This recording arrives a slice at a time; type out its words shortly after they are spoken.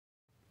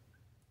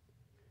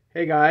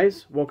Hey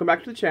guys, welcome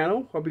back to the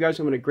channel. Hope you guys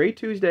are having a great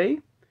Tuesday.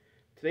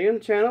 Today on the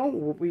channel,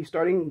 we'll be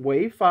starting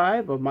Wave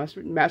 5 of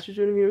Masters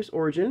of the Universe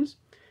Origins.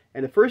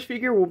 And the first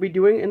figure we'll be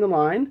doing in the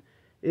line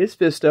is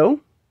FISTO.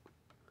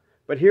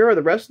 But here are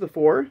the rest of the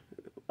four,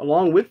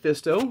 along with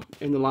FISTO,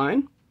 in the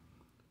line.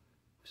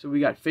 So we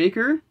got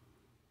Faker,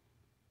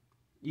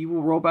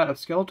 Evil Robot of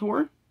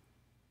Skeletor.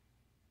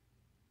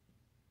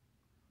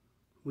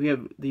 We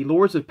have the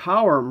Lords of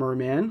Power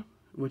Merman,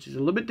 which is a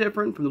little bit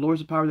different from the Lords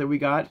of Power that we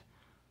got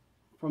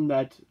from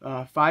that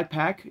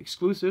 5-pack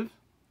exclusive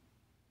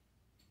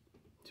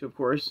to, of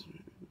course,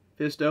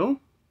 FISTO,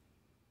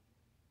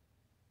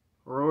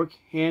 Heroic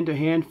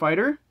Hand-to-Hand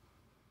Fighter,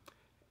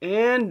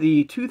 and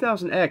the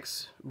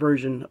 2000X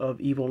version of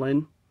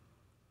Evelyn.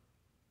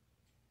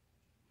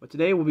 But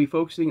today we'll be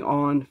focusing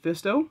on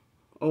FISTO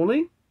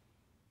only.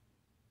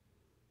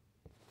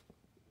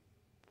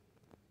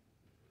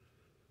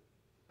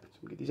 So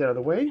we'll get these out of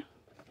the way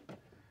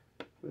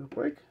real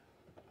quick.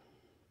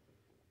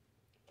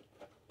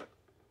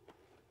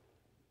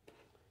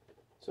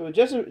 So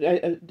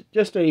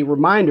just a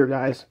reminder,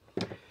 guys,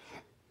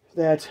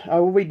 that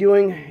I will be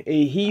doing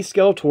a He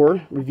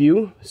Skeletor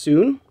review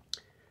soon.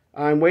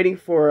 I'm waiting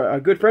for a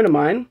good friend of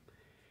mine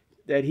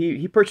that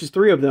he purchased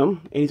 3 of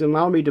them, and he's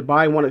allowed me to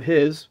buy one of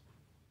his,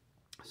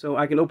 so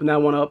I can open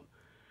that one up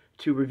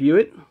to review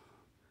it,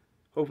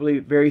 hopefully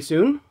very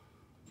soon.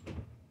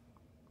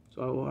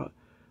 So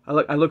I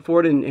look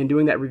forward in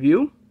doing that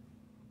review.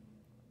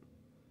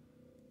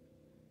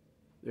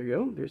 There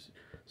you go.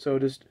 So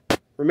just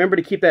remember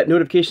to keep that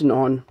notification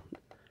on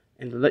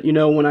and to let you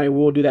know when I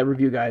will do that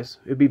review, guys.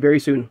 It'll be very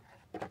soon.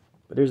 But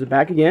there's the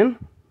back again.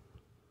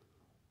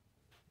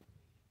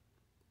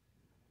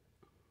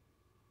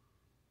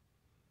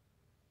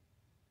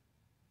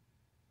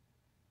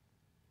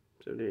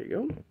 So there you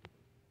go.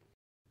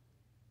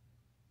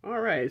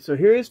 Alright, so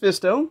here is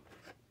FISTO.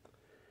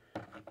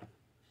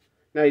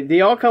 Now,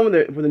 they all come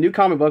with a new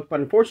comic book,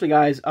 but unfortunately,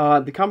 guys,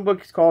 the comic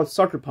book is called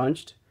Sucker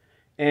Punched.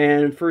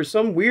 And for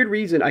some weird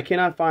reason, I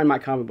cannot find my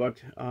comic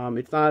book.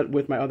 It's not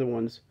with my other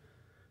ones.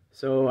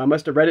 So I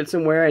must have read it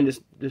somewhere and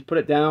just put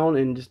it down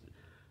and just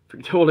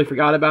totally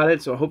forgot about it.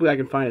 So hopefully I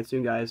can find it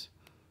soon, guys.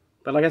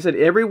 But like I said,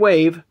 every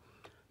wave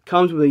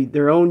comes with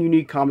their own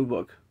unique comic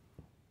book.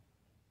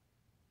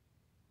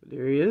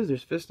 There he is.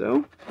 There's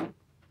FISTO.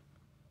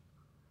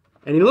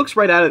 And he looks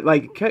right out of,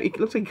 it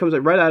looks like he comes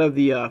right out of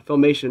the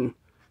Filmation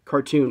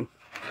cartoon.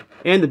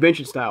 And the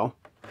vintage style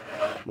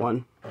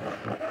one.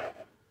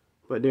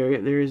 But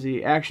there is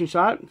the action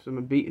shot.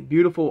 Some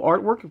beautiful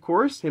artwork, of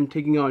course. Him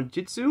taking on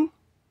Jitsu.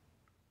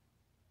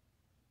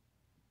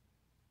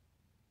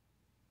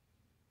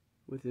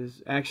 With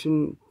his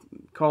action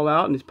call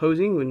out and his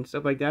posing and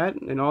stuff like that.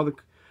 And all the,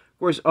 of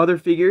course, other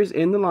figures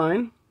in the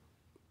line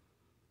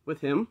with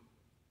him.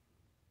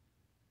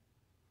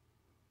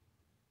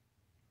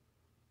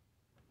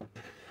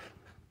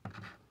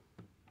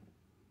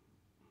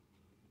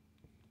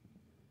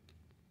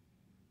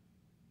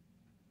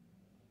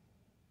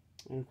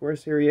 And of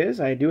course, here he is.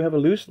 I do have a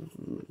loose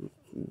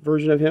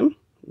version of him.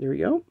 There we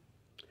go.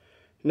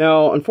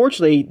 Now,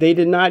 unfortunately, they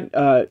did not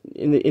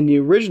in the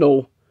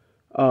original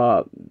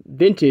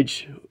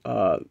vintage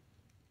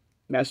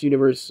Master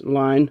Universe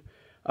line.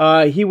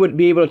 He would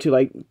be able to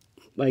like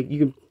you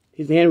can,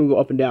 his hand would go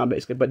up and down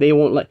basically, but they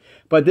won't let.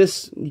 But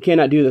this, you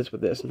cannot do this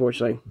with this,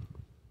 unfortunately.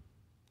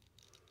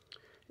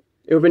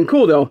 It would have been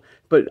cool though,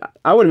 but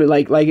I would have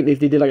been like if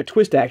they did like a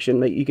twist action,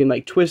 like you can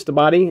like twist the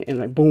body and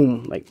like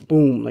boom,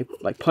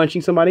 like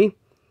punching somebody.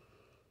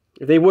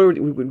 If they would,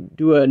 we would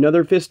do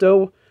another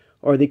FISTO,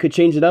 or they could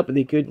change it up and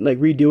they could like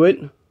redo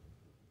it.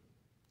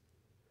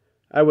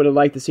 I would have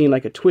liked to see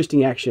like a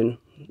twisting action,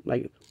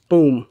 like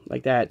boom,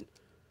 like that.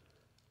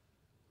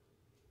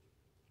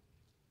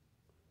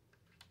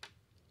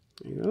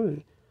 There you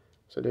go.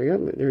 So there you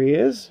go. There he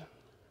is,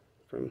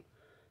 from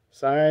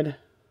side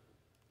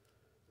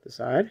to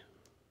side.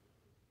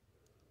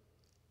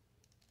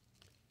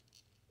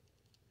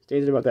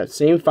 Stays at about that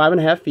same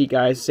 5.5 feet,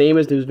 guys. Same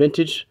as those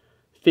vintage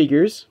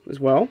figures as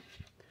well.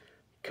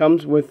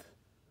 Comes with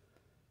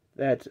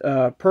that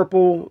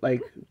purple,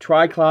 like,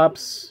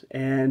 Triclops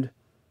and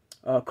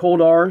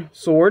Koldar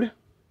sword,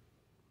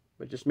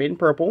 but just made in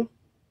purple.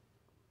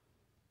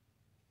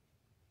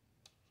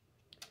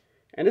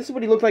 And this is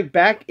what he looked like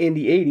back in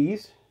the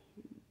 80s.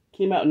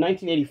 Came out in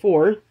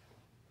 1984.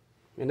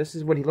 And this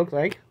is what he looked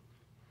like.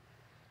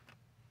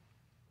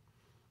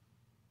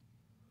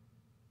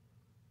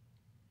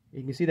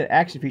 You can see that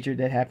action feature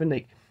that happened.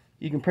 Like,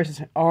 you can press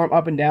his arm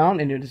up and down,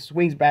 and it just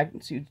swings back,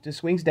 just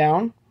swings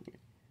down.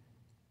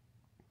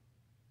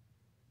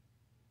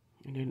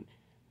 And then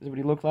this is what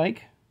he looked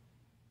like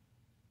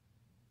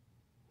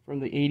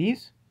from the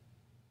 80s.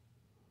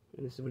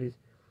 And this is what he's.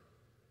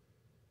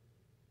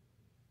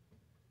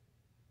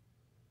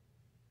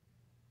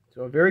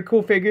 So a very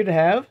cool figure to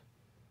have.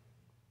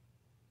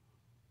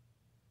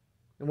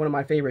 And one of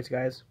my favorites,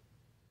 guys.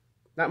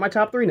 Not my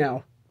top 3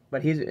 now,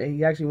 but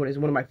he actually is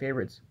one of my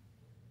favorites.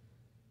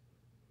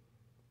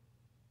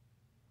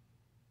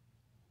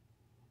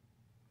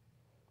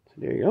 So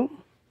there you go.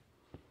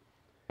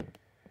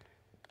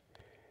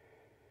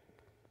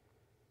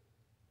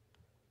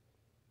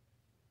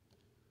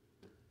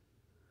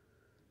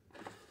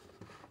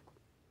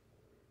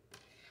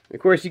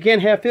 Of course, you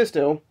can't have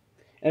FISTO,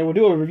 and we'll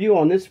do a review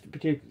on this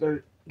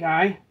particular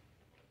guy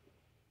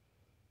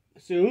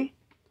soon.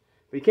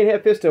 But you can't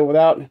have FISTO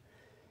without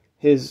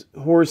his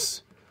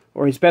horse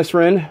or his best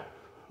friend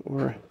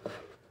or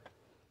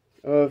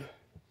of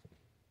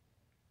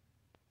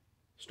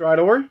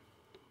Stridor.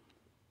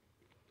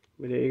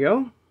 But there you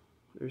go.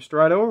 There's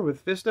Stridor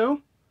with FISTO.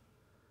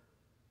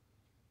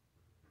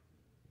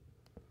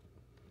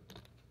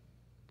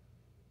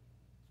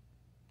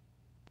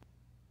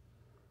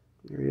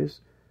 There he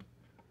is.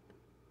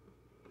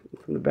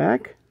 From the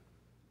back.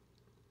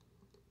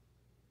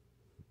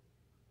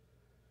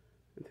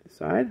 And to the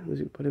side.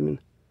 Let's put him in.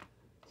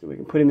 So we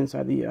can put him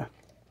inside the there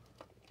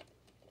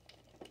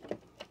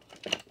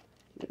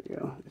we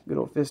go. Good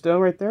old FISTO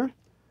right there.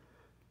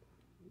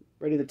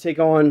 Ready to take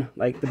on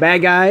like the bad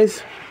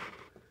guys.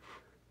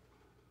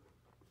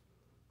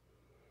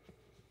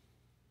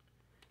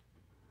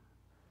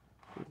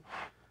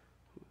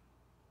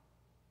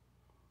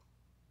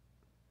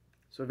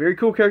 So very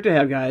cool character to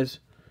have, guys.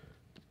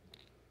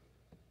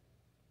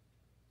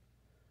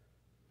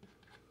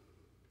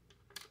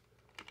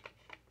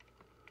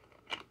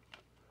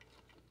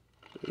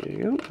 There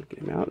you go. Get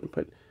him out and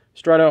put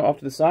Strido off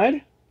to the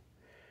side.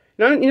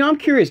 Now, I'm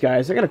curious,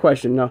 guys. I got a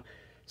question. Now,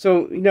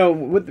 so,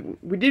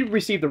 we did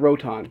receive the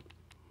Roton,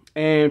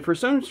 and for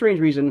some strange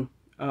reason,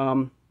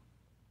 the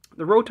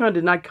Roton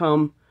did not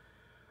come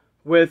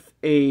with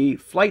a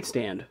flight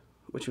stand,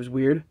 which was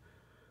weird.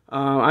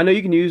 I know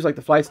you can use like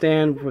the flight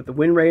stand with the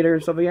Wind Raider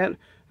and stuff like that.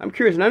 I'm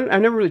curious, and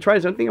I've never really tried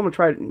this. I don't think I'm gonna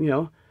try it.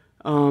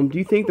 Do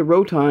you think the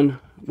Roton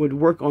would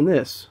work on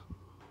this?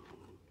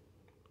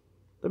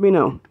 Let me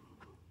know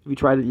if you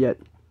tried it yet.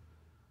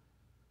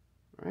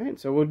 All right,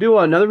 so we'll do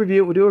another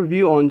review. We'll do a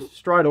review on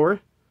Stridor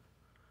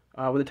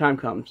when the time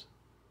comes.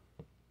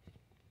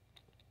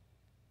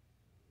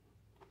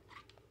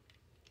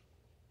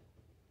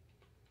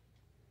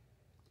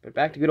 But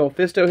back to good old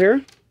FISTO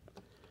here.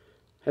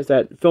 Has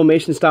that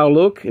Filmation style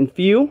look and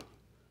feel,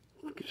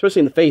 especially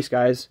in the face,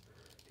 guys.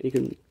 And you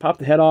can pop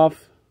the head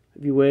off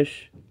if you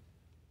wish.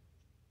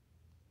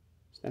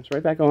 Snaps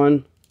right back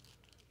on.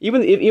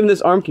 Even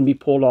this arm can be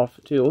pulled off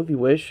too if you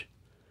wish,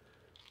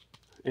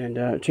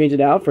 and change it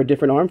out for a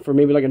different arm, for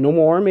maybe like a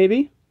normal arm,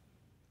 maybe.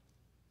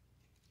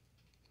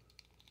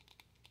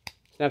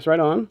 Snaps right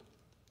on.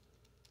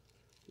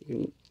 You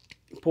can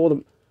pull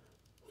them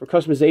for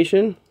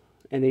customization,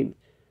 and it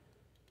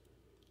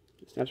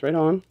snaps right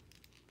on.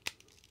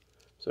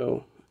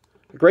 So,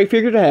 a great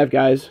figure to have,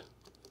 guys.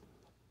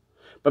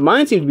 But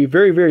mine seems to be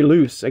very, very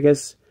loose, I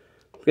guess,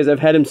 because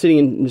I've had him sitting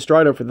in the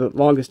Stridor for the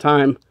longest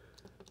time.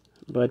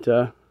 But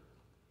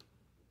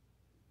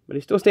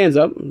he still stands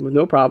up with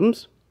no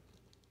problems.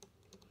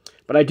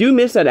 But I do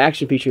miss that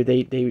action feature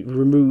they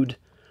removed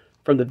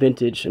from the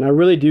vintage, and I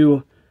really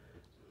do.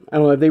 I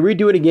don't know if they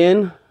redo it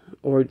again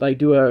or like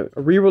do a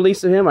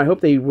re-release of him. I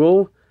hope they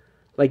will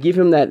like give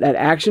him that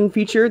action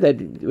feature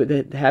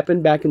that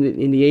happened back in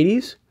the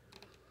 80s.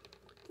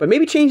 But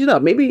maybe change it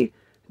up. Maybe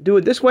do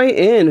it this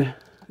way, and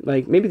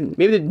like maybe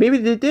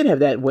they did have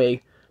that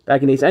way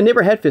back in the 80s. I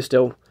never had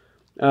FISTO.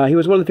 He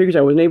was one of the figures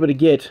I wasn't able to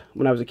get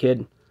when I was a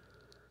kid.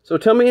 So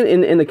tell me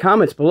in the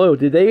comments below,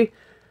 did they?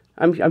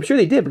 I'm sure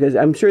they did, because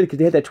I'm sure because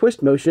they had that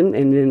twist motion,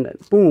 and then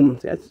boom.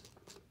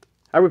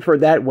 I prefer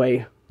that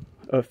way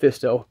of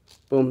FISTO.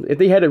 Boom. If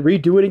they had to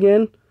redo it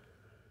again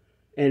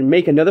and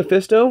make another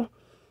FISTO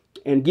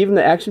and give him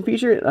the action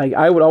feature, like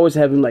I would always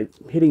have him like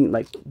hitting,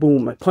 like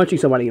boom, like punching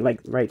somebody, like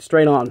right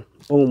straight on,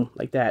 boom,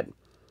 like that.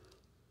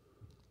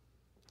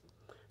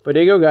 But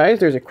there you go, guys.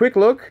 There's a quick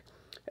look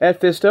at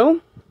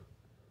FISTO.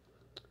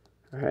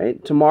 All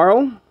right,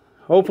 tomorrow,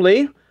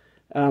 hopefully,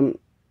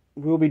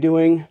 we'll be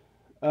doing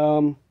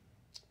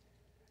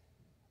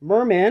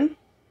Merman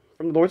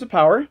from the Lords of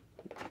Power.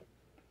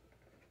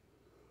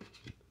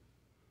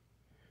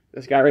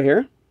 This guy right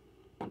here.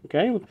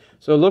 Okay,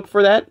 so look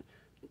for that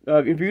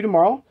review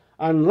tomorrow,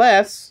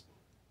 unless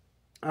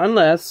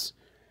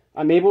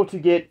I'm able to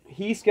get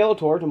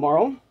Skeletor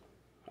tomorrow.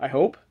 I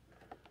hope.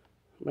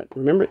 But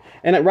remember,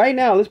 and right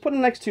now, let's put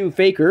him next to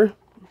Faker.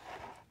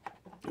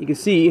 You can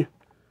see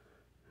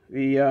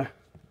the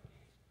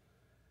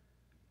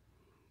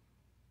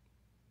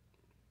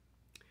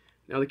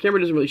now the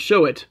camera doesn't really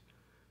show it,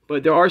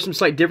 but there are some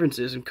slight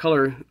differences in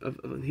color.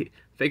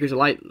 Faker's a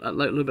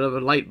little bit of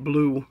a light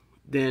blue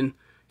than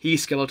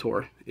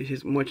Skeletor. It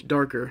is much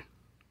darker.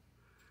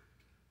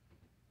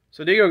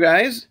 So there you go,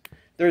 guys.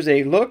 There's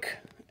a look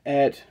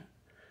at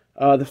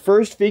the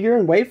first figure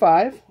in Wave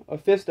 5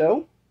 of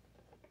FISTO.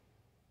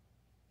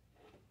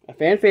 A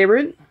fan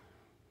favorite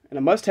and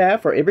a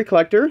must-have for every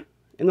collector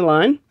in the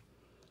line.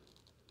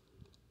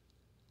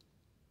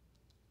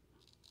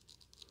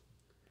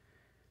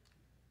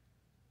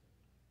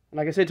 And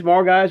like I said,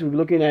 tomorrow, guys, we'll be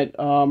looking at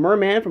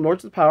Merman from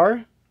Lords of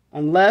Power,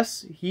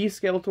 unless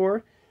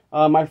Skeletor.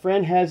 My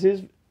friend has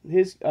his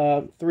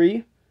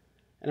 3,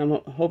 and I'm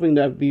hoping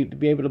to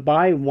be able to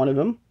buy one of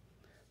them.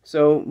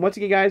 So once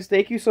again, guys,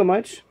 thank you so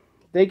much.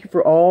 Thank you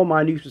for all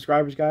my new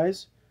subscribers,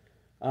 guys.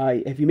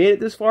 If you made it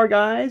this far,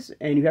 guys,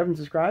 and you haven't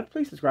subscribed,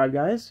 please subscribe,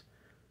 guys.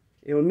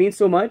 It would mean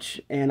so much,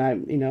 and I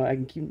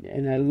can keep,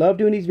 and I love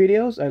doing these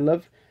videos. I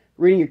love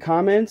reading your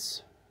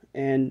comments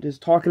and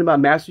just talking about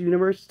Master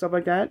Universe and stuff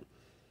like that.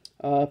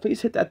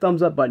 Please hit that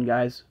thumbs up button,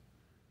 guys,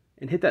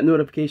 and hit that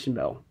notification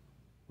bell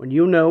when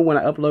you'll know when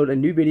I upload a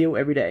new video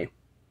every day.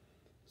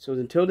 So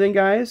until then,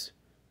 guys,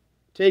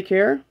 take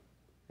care,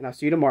 and I'll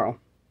see you tomorrow.